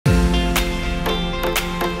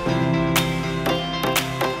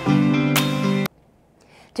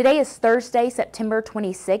Today is Thursday, September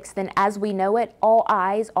 26th, and as we know it, all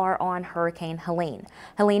eyes are on Hurricane Helene.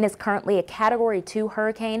 Helene is currently a Category 2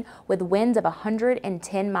 hurricane with winds of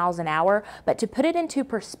 110 miles an hour, but to put it into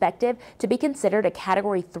perspective, to be considered a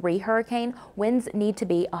Category 3 hurricane, winds need to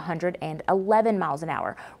be 111 miles an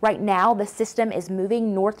hour. Right now, the system is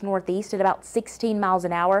moving north-northeast at about 16 miles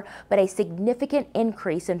an hour, but a significant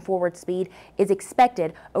increase in forward speed is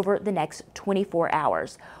expected over the next 24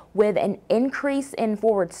 hours. With an increase in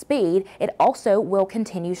forward speed, it also will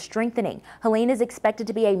continue strengthening. Helene is expected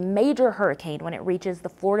to be a major hurricane when it reaches the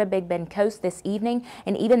Florida Big Bend coast this evening,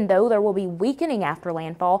 and even though there will be weakening after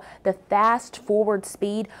landfall, the fast forward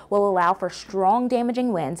speed will allow for strong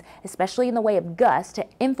damaging winds, especially in the way of gusts, to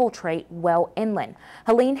infiltrate well inland.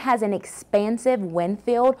 Helene has an expansive wind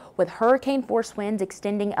field with hurricane force winds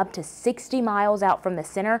extending up to 60 miles out from the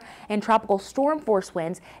center and tropical storm force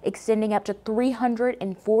winds extending up to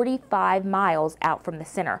 345 miles out from the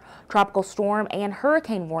center. Tropical storm and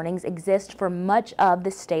hurricane warnings exist for much of the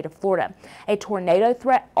state of Florida. A tornado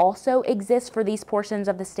threat also exists for these portions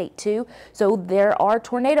of the state too, so there are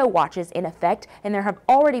tornado watches in effect, and there have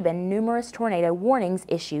already been numerous tornado warnings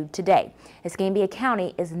issued today. Escambia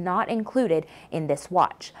County is not included in this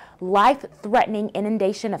watch. Life-threatening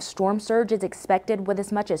inundation of storm surge is expected with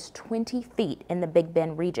as much as 20 feet in the Big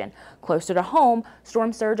Bend region. Closer to home,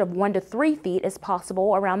 storm surge of 1 to 3 feet is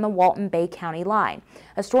possible around the Walton-Bay County line.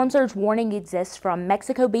 A storm surge warning exists from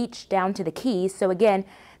Mexico Beach down to the Keys, so again,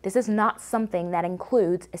 this is not something that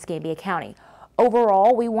includes Escambia County.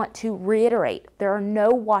 Overall, we want to reiterate there are no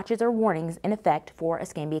watches or warnings in effect for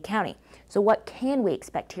Escambia County. So what can we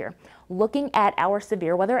expect here? Looking at our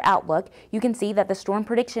severe weather outlook, you can see that the Storm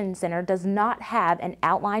Prediction Center does not have an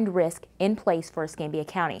outlined risk in place for Escambia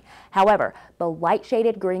County. However, the light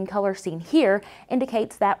shaded green color seen here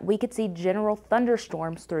indicates that we could see general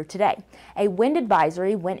thunderstorms through today. A wind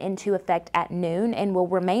advisory went into effect at noon and will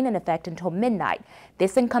remain in effect until midnight.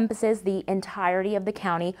 This encompasses the entirety of the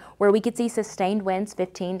county, where we could see sustained winds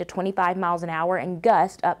 15 to 25 miles an hour and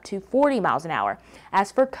gusts up to 40 miles an hour.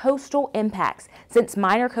 As for coastal impacts, since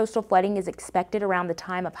minor coastal flooding is expected around the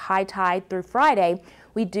time of high tide through Friday,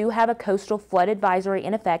 we do have a coastal flood advisory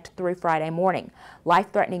in effect through Friday morning.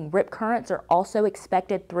 Life-threatening rip currents are also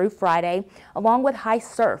expected through Friday, along with high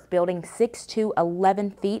surf building 6 to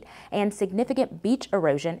 11 feet, and significant beach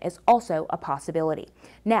erosion is also a possibility.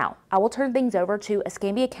 Now, I will turn things over to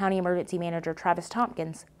Escambia County Emergency Manager Travis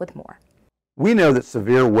Tompkins with more. We know that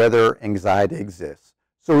severe weather anxiety exists,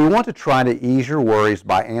 so we want to try to ease your worries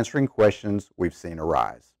by answering questions we've seen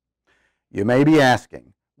arise. You may be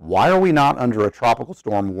asking, why are we not under a tropical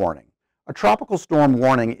storm warning? A tropical storm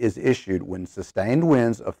warning is issued when sustained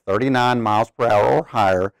winds of 39 miles per hour or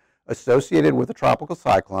higher associated with a tropical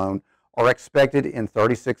cyclone are expected in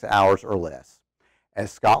 36 hours or less.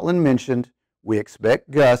 As Scotland mentioned, we expect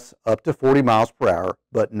gusts up to 40 miles per hour,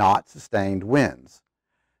 but not sustained winds.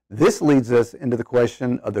 This leads us into the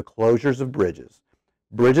question of the closures of bridges.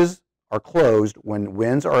 Bridges are closed when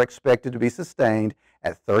winds are expected to be sustained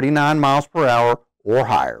at 39 miles per hour or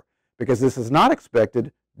higher. Because this is not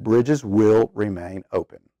expected, bridges will remain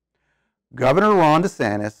open. Governor Ron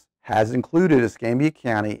DeSantis has included Escambia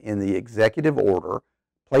County in the executive order,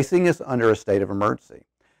 placing us under a state of emergency.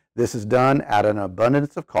 This is done out of an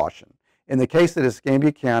abundance of caution, in the case that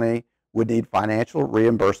Escambia County would need financial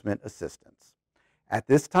reimbursement assistance. At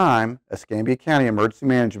this time, Escambia County Emergency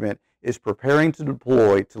Management is preparing to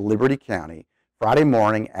deploy to Liberty County Friday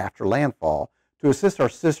morning after landfall to assist our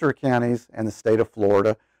sister counties and the state of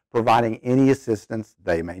Florida, providing any assistance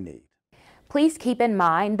they may need. Please keep in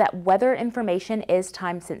mind that weather information is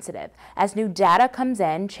time sensitive. As new data comes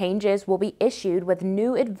in, changes will be issued with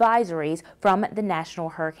new advisories from the National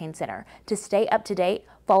Hurricane Center. To stay up to date,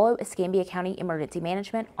 follow Escambia County Emergency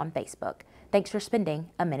Management on Facebook. Thanks for spending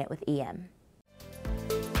a minute with EM.